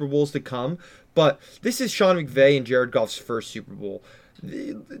many Super Bowls to come, but this is Sean McVay and Jared Goff's first Super Bowl.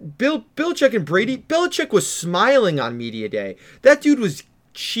 Belichick and Brady, Belichick was smiling on media day. That dude was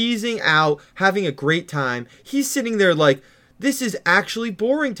cheesing out, having a great time. He's sitting there like, this is actually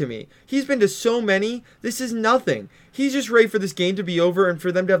boring to me. He's been to so many. This is nothing. He's just ready for this game to be over and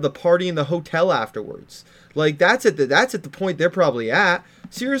for them to have the party in the hotel afterwards. Like, that's at the point they're probably at.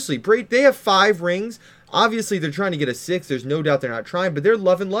 Seriously, Brady, they have 5 rings. Obviously, they're trying to get a 6th. There's no doubt they're not trying, but they're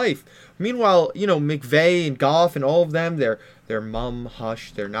loving life. Meanwhile, McVay and Goff and all of them, they're mum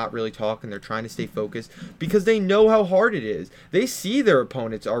hush. They're not really talking. They're trying to stay focused because they know how hard it is. They see their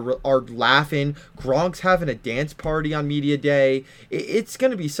opponents are laughing. Gronk's having a dance party on media day. It's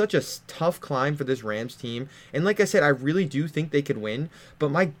going to be such a tough climb for this Rams team. And like I said, I really do think they could win.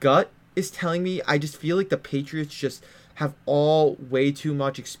 But my gut is telling me I just feel like the Patriots just have all way too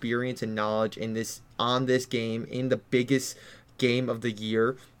much experience and knowledge on this game, in the biggest game of the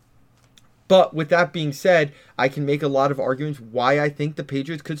year. But with that being said, I can make a lot of arguments why I think the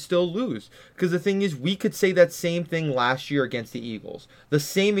Patriots could still lose. Because the thing is, we could say that same thing last year against the Eagles. The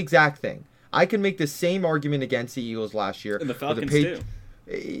same exact thing. I can make the same argument against the Eagles last year. And the Falcons too.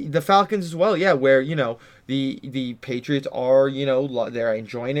 The Falcons as well, yeah, where, the Patriots are, they're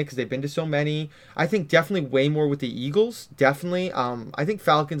enjoying it because they've been to so many. I think definitely way more with the Eagles, definitely. I think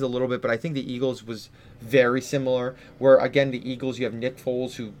Falcons a little bit, but I think the Eagles was very similar, where, again, the Eagles, you have Nick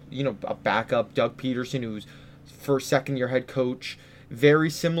Foles, who, a backup, Doug Peterson, who's first, second-year head coach. Very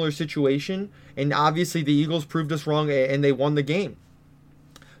similar situation, and obviously the Eagles proved us wrong, and they won the game.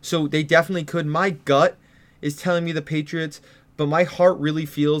 So they definitely could. My gut is telling me the Patriots, but my heart really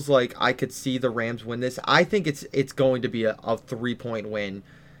feels like I could see the Rams win this. I think it's going to be a 3-point win.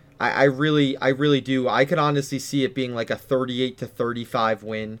 I really do. I could honestly see it being like a 38-35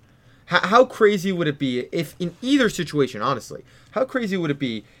 win. How crazy would it be if, in either situation, honestly, how crazy would it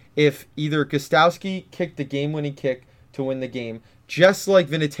be if either Gostkowski kicked the game-winning kick to win the game, just like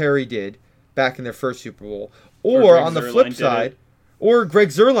Vinatieri did back in their first Super Bowl. Or Greg on the Zuerlein flip side, or Greg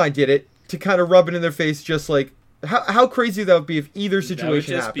Zuerlein did it to kind of rub it in their face, just like how crazy that would be if either situation That would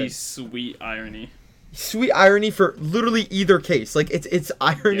just happened. be sweet irony. Sweet irony for literally either case. Like it's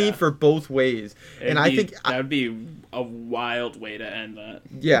irony Yeah. for both ways. I think that would be a wild way to end that.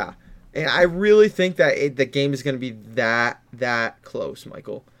 yeah. And I really think that the game is going to be that close,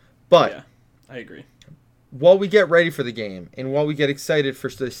 Michael. But Yeah, I agree. while we get ready for the game and while we get excited for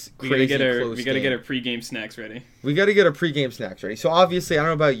this We crazy gotta close get game, our pregame snacks ready. we got to get our pregame snacks ready. So obviously, I don't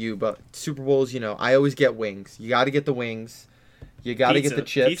know about you, but Super Bowls, I always get wings. You got to get the wings. You got to get the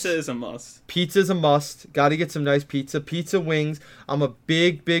chips. Pizza is a must. Pizza's a must. Got to get some nice pizza. Pizza, wings. I'm a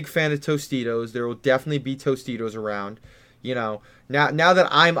big fan of Tostitos. There will definitely be Tostitos around. Now that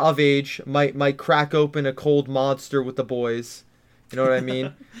I'm of age, might crack open a cold Monster with the boys. You know what I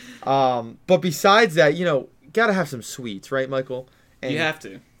mean? But besides that, gotta have some sweets, right, Michael? And You have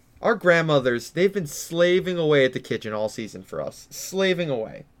to. our grandmothers, they've been slaving away at the kitchen all season for us. Slaving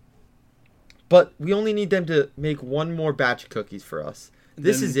away. But we only need them to make one more batch of cookies for us.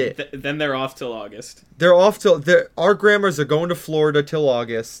 This is it. Then they're off till August. They're off till our grandmas are going to Florida till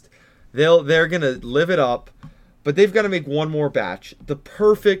August. They're gonna live it up, but they've got to make one more batch, the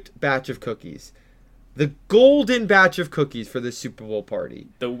perfect batch of cookies, the golden batch of cookies for this Super Bowl party,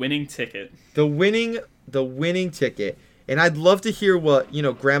 The winning ticket. the winning ticket. And I'd love to hear what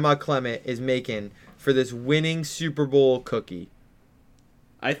Grandma Clement is making for this winning Super Bowl cookie.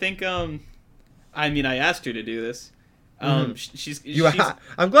 I think. I asked her to do this. She's.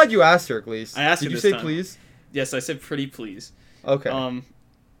 I'm glad you asked her, at least. I asked her Did you this say time. please? Yes, I said pretty please. Okay.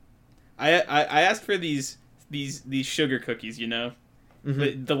 I asked for these sugar cookies,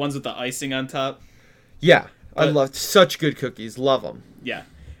 Mm-hmm. the ones with the icing on top. Yeah, I but- love such good cookies. Love them. Yeah,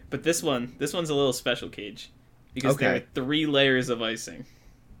 but this one's a little special, Cage, because there are Okay. 3 layers of icing.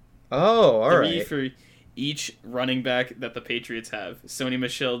 Oh, all 3 right. for each running back that the Patriots have: Sony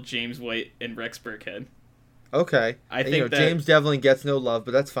Michel, James White, and Rex Burkhead. Okay. I And, think that James Devlin gets no love,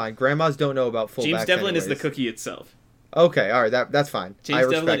 but that's fine. Grandmas don't know about fullbacks. James Devlin is the anyways. cookie itself. Okay, all right, that's fine. I James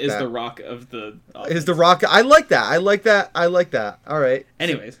respect Devlin is that. the rock of the. Is the rock? I like that. All right.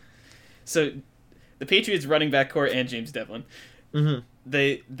 Anyways, so the Patriots running back core and James Devlin, Mm-hmm.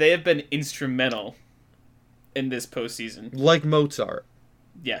 they have been instrumental in this postseason. Like Mozart.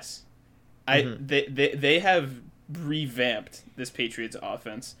 Yes, Mhm. they have revamped this Patriots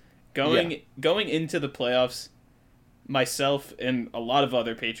offense. Going into the playoffs, myself and a lot of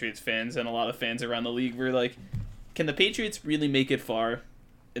other Patriots fans and a lot of fans around the league were like, can the Patriots really make it far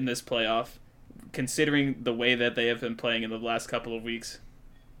in this playoff, considering the way that they have been playing in the last couple of weeks?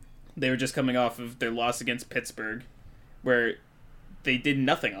 They were just coming off of their loss against Pittsburgh, where they did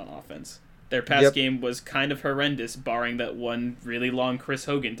nothing on offense. Their pass Yep. game was kind of horrendous, barring that one really long Chris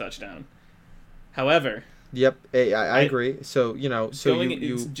Hogan touchdown. However, Yep, I agree. So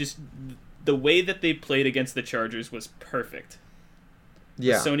it's just the way that they played against the Chargers was perfect.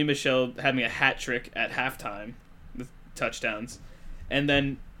 yeah. Sony Michel having a hat trick at halftime with touchdowns. And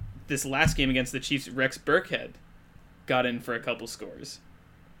then this last game against the Chiefs, Rex Burkhead got in for a couple scores.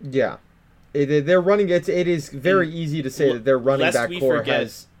 Yeah. They're running. It is very easy to say that their running lest back we core forget-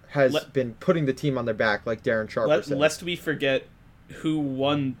 has been putting the team on their back, like Darren Sharper said. Lest we forget who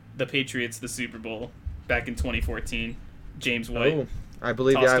won the Patriots the Super Bowl back in 2014, James White. Oh, I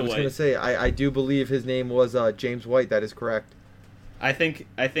believe. Tossed Yeah, I to was White. going to say. I do believe his name was James White. That is correct. I think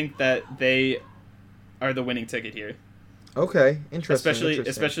that they are the winning ticket here. Okay, interesting.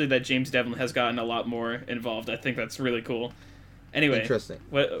 Especially that James Devlin has gotten a lot more involved. I think that's really cool. Anyway, Interesting.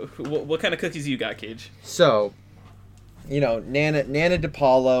 What kind of cookies you got, Cage? So, Nana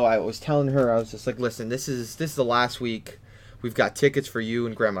DePaulo, I was telling her, I was just like, listen, this is the last week. We've got tickets for you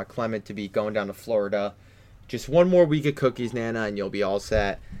and Grandma Clement to be going down to Florida. Just one more week of cookies, Nana, and you'll be all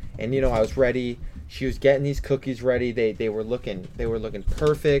set. And I was ready. She was getting these cookies ready. They were looking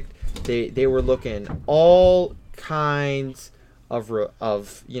perfect. They were looking all kinds of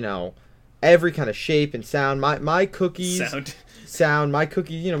every kind of shape and sound. My cookies sound. My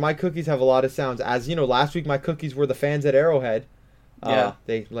cookies, my cookies have a lot of sounds. As last week my cookies were the fans at Arrowhead. Yeah.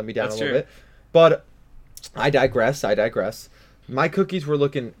 They let me down That's a little true. bit. But I digress. My cookies were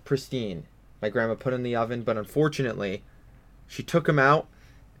looking pristine. My grandma put in the oven, but unfortunately, she took them out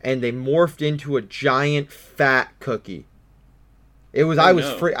and they morphed into a giant fat cookie. I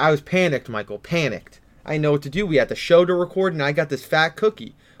was panicked, Michael. Panicked. I didn't know what to do. We had the show to record and I got this fat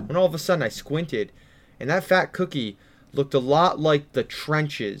cookie. When all of a sudden I squinted and that fat cookie looked a lot like the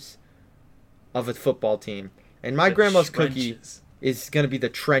trenches of a football team. And my grandma's cookie is going to be the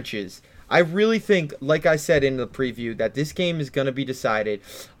trenches. I really think, like I said in the preview, that this game is going to be decided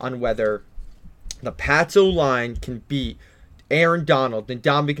on whether the Pats O-line can beat Aaron Donald,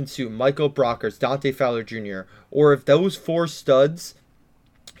 Ndamukong Suh, Michael Brockers, Dante Fowler Jr., or if those 4 studs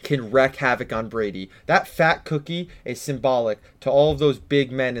can wreak havoc on Brady. That fat cookie is symbolic to all of those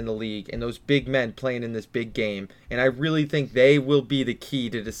big men in the league and those big men playing in this big game. And I really think they will be the key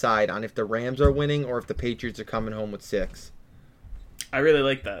to decide on if the Rams are winning or if the Patriots are coming home with 6. I really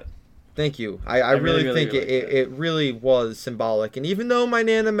like that. Thank you. I really think it really was symbolic. And even though my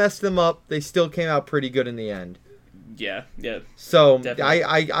Nana messed them up, they still came out pretty good in the end. Yeah. So Definitely.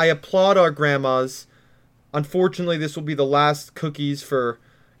 I applaud our grandmas. Unfortunately, this will be the last cookies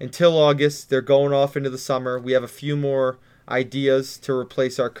until August. They're going off into the summer. We have a few more ideas to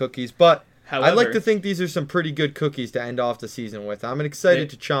replace our cookies. But However, I like to think these are some pretty good cookies to end off the season with. I'm excited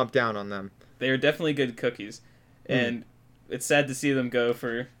to chomp down on them. They are definitely good cookies. And it's sad to see them go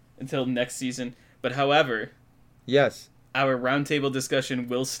until next season. But however, yes, our roundtable discussion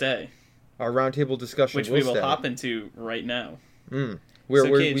will stay. Our roundtable discussion which we will hop into right now.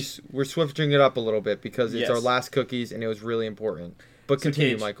 We're switching it up a little bit because it's Yes. our last cookies and it was really important. But So,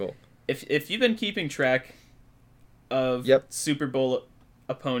 continue, Cage, Michael. If you've been keeping track of Super Bowl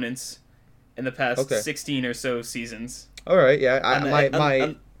opponents in the past 16 or so seasons, all right, yeah, on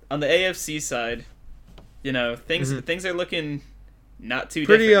the AFC side, things are looking not too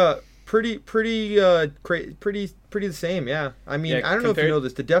different. Pretty the same, yeah. I mean, I don't know if you know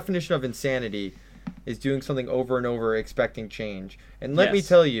this. The definition of insanity is doing something over and over, expecting change. And let me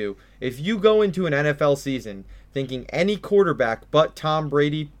tell you, if you go into an NFL season thinking any quarterback but Tom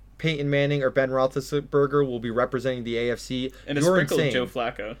Brady, Peyton Manning, or Ben Roethlisberger will be representing the AFC, and a you're sprinkle insane. of Joe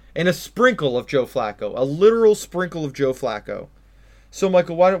Flacco. And a sprinkle of Joe Flacco. A literal sprinkle of Joe Flacco. So,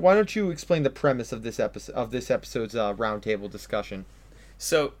 Michael, why don't you explain the premise of this episode's roundtable discussion?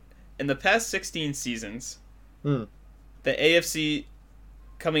 So, in the past 16 seasons, the AFC,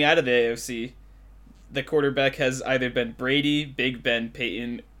 coming out of the AFC, the quarterback has either been Brady, Big Ben,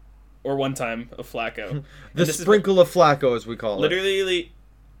 Peyton, or one time of Flacco. The sprinkle of Flacco, as we call it. Literally,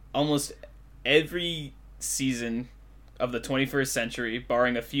 almost every season of the 21st century,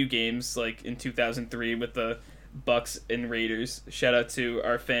 barring a few games like in 2003 with the Bucks and Raiders. Shout out to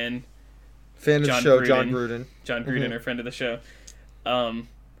our fan of the show, John Gruden. John Gruden, our friend of the show.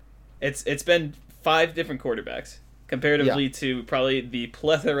 It's been 5 different quarterbacks, comparatively to probably the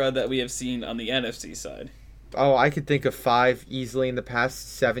plethora that we have seen on the NFC side. Oh, I could think of 5 easily in the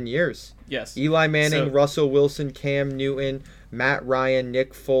past 7 years. Yes. Eli Manning, Russell Wilson, Cam Newton, Matt Ryan,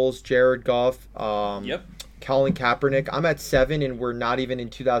 Nick Foles, Jared Goff, Colin Kaepernick. I'm at 7, and we're not even in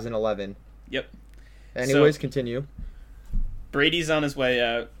 2011. Yep. Anyways, continue. Brady's on his way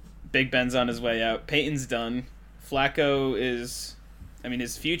out. Big Ben's on his way out. Peyton's done. Flacco is... I mean,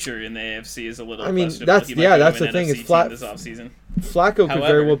 his future in the AFC is a little questionable. That's the thing. Is this offseason. Flacco could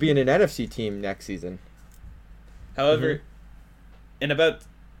very well be in an NFC team next season. However, in about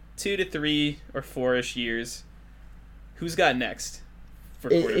 2 to 3 or 4-ish years, who's got next for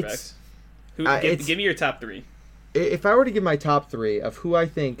quarterbacks? Give me your top 3. If I were to give my top 3 of who I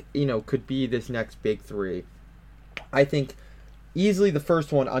think could be this next big 3, I think easily the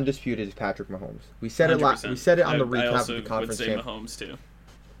first one, undisputed, is Patrick Mahomes. We said 100%. We said it on the recap of the conference. I also would say Mahomes too.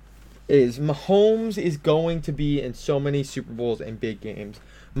 Mahomes is going to be in so many Super Bowls and big games.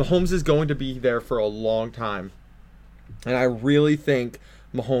 Mahomes is going to be there for a long time, and I really think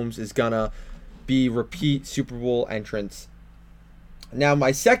Mahomes is gonna be repeat Super Bowl entrants. Now,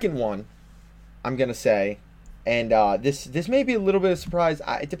 my second one, I'm gonna say, and this may be a little bit of a surprise,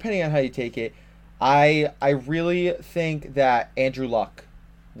 depending on how you take it. I really think that Andrew Luck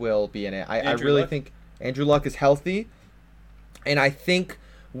will be in it. I really think Andrew Luck is healthy, and I think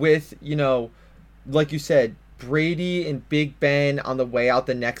with like you said, Brady and Big Ben on the way out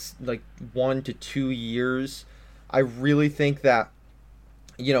the next 1 to 2 years, I really think that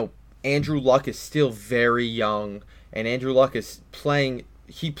Andrew Luck is still very young, and Andrew Luck is playing.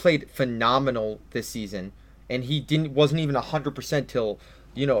 He played phenomenal this season, and he wasn't even 100% till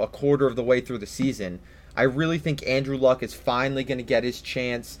a quarter of the way through the season. I really think Andrew Luck is finally going to get his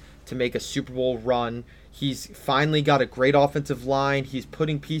chance to make a Super Bowl run. He's finally got a great offensive line. He's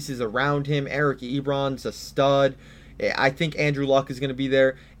putting pieces around him. Eric Ebron's a stud. I think Andrew Luck is going to be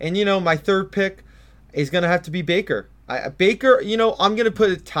there. And, my third pick is going to have to be Baker. Baker, I'm going to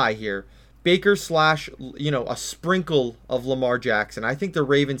put a tie here. Baker / a sprinkle of Lamar Jackson. I think the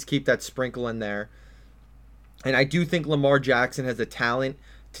Ravens keep that sprinkle in there. And I do think Lamar Jackson has the talent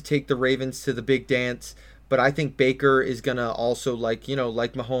to take the Ravens to the big dance. but I think Baker is going to also, like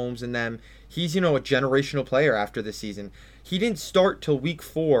Mahomes and them, he's, a generational player after this season. He didn't start till week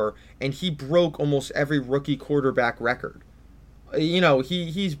 4, and he broke almost every rookie quarterback record.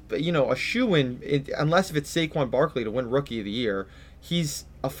 He's a shoo-in, unless if it's Saquon Barkley to win Rookie of the Year. He's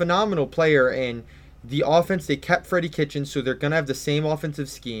a phenomenal player, and the offense, they kept Freddie Kitchens, so they're going to have the same offensive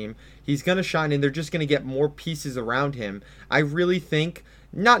scheme. He's going to shine, and they're just going to get more pieces around him. I really think,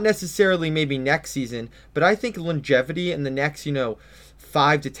 not necessarily maybe next season, but I think longevity in the next,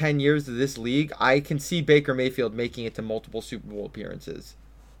 5 to 10 years of this league, I can see Baker Mayfield making it to multiple Super Bowl appearances.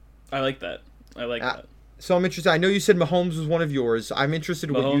 I like that. That. So I'm interested. I know you said Mahomes was one of yours. I'm interested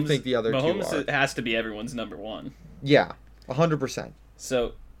in what you think the other two are. Mahomes has to be everyone's number one. Yeah, 100%.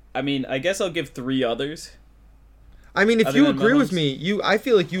 So, I guess I'll give 3 others. If you agree with me, I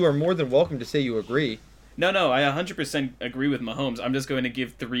feel like you are more than welcome to say you agree. No, I 100% agree with Mahomes. I'm just going to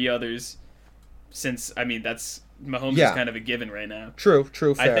give 3 others since, that's Mahomes is kind of a given right now. True,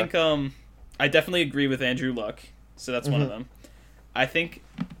 fair. I think I definitely agree with Andrew Luck, so that's one of them. I think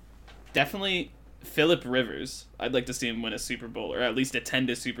definitely Phillip Rivers. I'd like to see him win a Super Bowl, or at least attend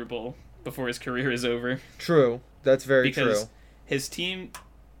a Super Bowl before his career is over. True, that's very true. Because his team,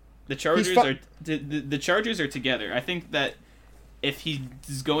 the Chargers the Chargers are together. I think that if he's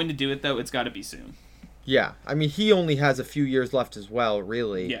going to do it, though, it's got to be soon. Yeah, he only has a few years left as well,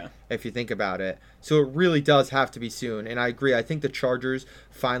 really. Yeah. If you think about it. So it really does have to be soon. And I agree. I think the Chargers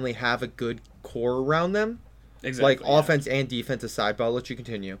finally have a good core around them. Exactly. Like offense and defense aside, but I'll let you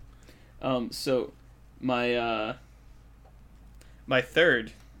continue. So my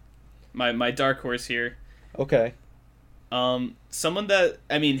third, my dark horse here. Okay. Someone that,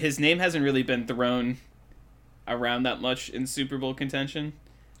 his name hasn't really been thrown around that much in Super Bowl contention.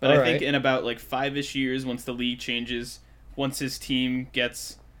 But I think in about 5-ish years, once the league changes, once his team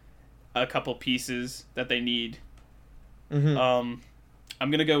gets a couple pieces that they need, I'm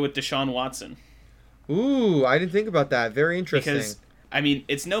going to go with Deshaun Watson. Ooh, I didn't think about that. Very interesting. Because,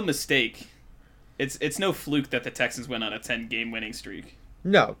 it's no mistake. It's no fluke that the Texans went on a 10-game winning streak.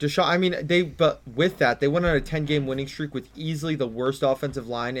 No, Deshaun, but with that, they went on a 10-game winning streak with easily the worst offensive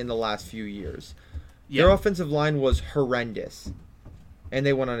line in the last few years. Yeah. Their offensive line was horrendous. And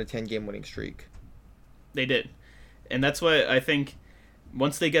they went on a 10-game winning streak. They did. And that's why I think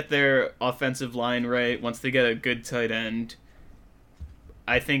once they get their offensive line right, once they get a good tight end,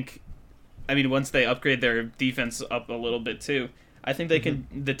 I think, once they upgrade their defense up a little bit too, I think they can.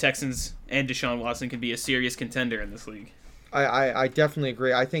 The Texans and Deshaun Watson can be a serious contender in this league. I definitely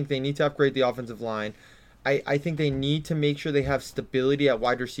agree. I think they need to upgrade the offensive line. I think they need to make sure they have stability at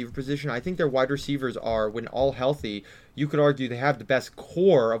wide receiver position. I think their wide receivers are, when all healthy, you could argue they have the best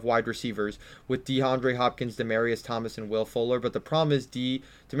core of wide receivers with DeAndre Hopkins, Demaryius Thomas, and Will Fuller. But the problem is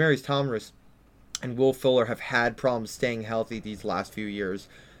Demaryius Thomas and Will Fuller have had problems staying healthy these last few years.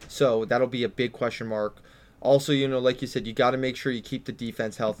 So that'll be a big question mark. Also, like you said, you got to make sure you keep the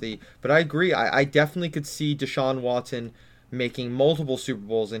defense healthy. But I agree. I definitely could see Deshaun Watson making multiple Super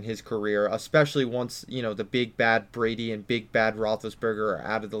Bowls in his career, especially once, the big bad Brady and big bad Roethlisberger are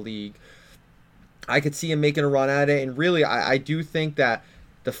out of the league. I could see him making a run at it, and really, I do think that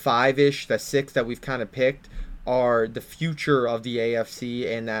the 5-ish, the 6 that we've kind of picked are the future of the AFC,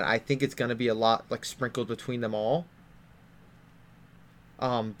 and that I think it's going to be a lot sprinkled between them all.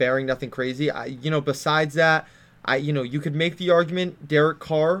 Bearing nothing crazy. Besides that, you could make the argument Derek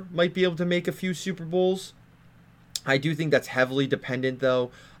Carr might be able to make a few Super Bowls. I do think that's heavily dependent,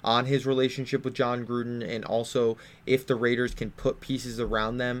 though, on his relationship with John Gruden, and also if the Raiders can put pieces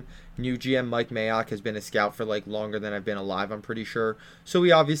around them. New GM Mike Mayock has been a scout for longer than I've been alive, I'm pretty sure. So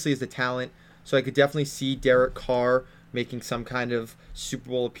he obviously is the talent. So I could definitely see Derek Carr making some kind of Super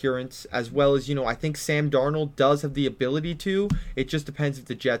Bowl appearance, as well as, I think Sam Darnold does have the ability to. It just depends if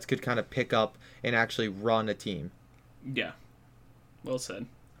the Jets could kind of pick up and actually run a team. Yeah. Well said.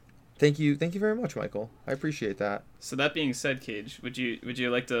 Thank you very much, Michael. I appreciate that. So that being said, Cage, would you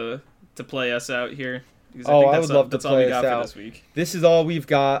like to play us out here? I would love to play us out. That's all we got for this week. This is all we've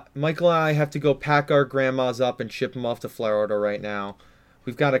got. Michael and I have to go pack our grandmas up and ship them off to Florida right now.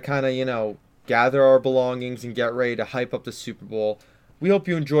 We've got to kind of, gather our belongings and get ready to hype up the Super Bowl. We hope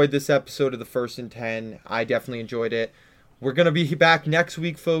you enjoyed this episode of the First and 10. I definitely enjoyed it. We're going to be back next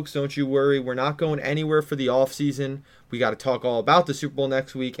week, folks. Don't you worry. We're not going anywhere for the off season. We got to talk all about the Super Bowl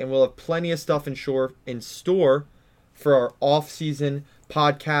next week, and we'll have plenty of stuff in store for our off-season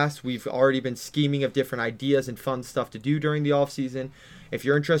podcast. We've already been scheming of different ideas and fun stuff to do during the off-season. If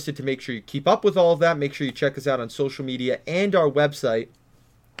you're interested to make sure you keep up with all of that, make sure you check us out on social media and our website,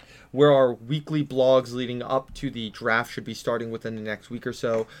 where our weekly blogs leading up to the draft should be starting within the next week or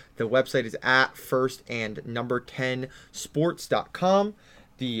so. The website is at firstandnumber10sports.com.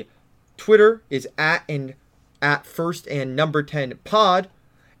 The Twitter is at firstandnumber10pod.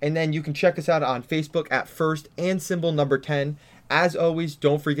 And then you can check us out on Facebook at first&number10. As always,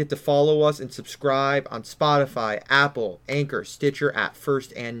 don't forget to follow us and subscribe on Spotify, Apple, Anchor, Stitcher at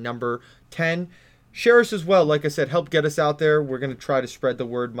firstandnumber10. Share us as well. Like I said, help get us out there. We're going to try to spread the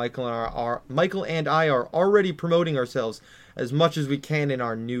word. Michael and I are already promoting ourselves as much as we can in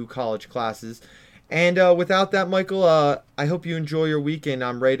our new college classes. And without that, Michael, I hope you enjoy your weekend.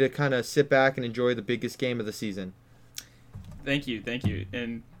 I'm ready to kind of sit back and enjoy the biggest game of the season. Thank you.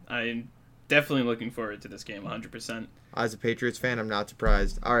 And I'm definitely looking forward to this game 100%. As a Patriots fan, I'm not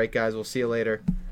surprised. All right, guys, we'll see you later.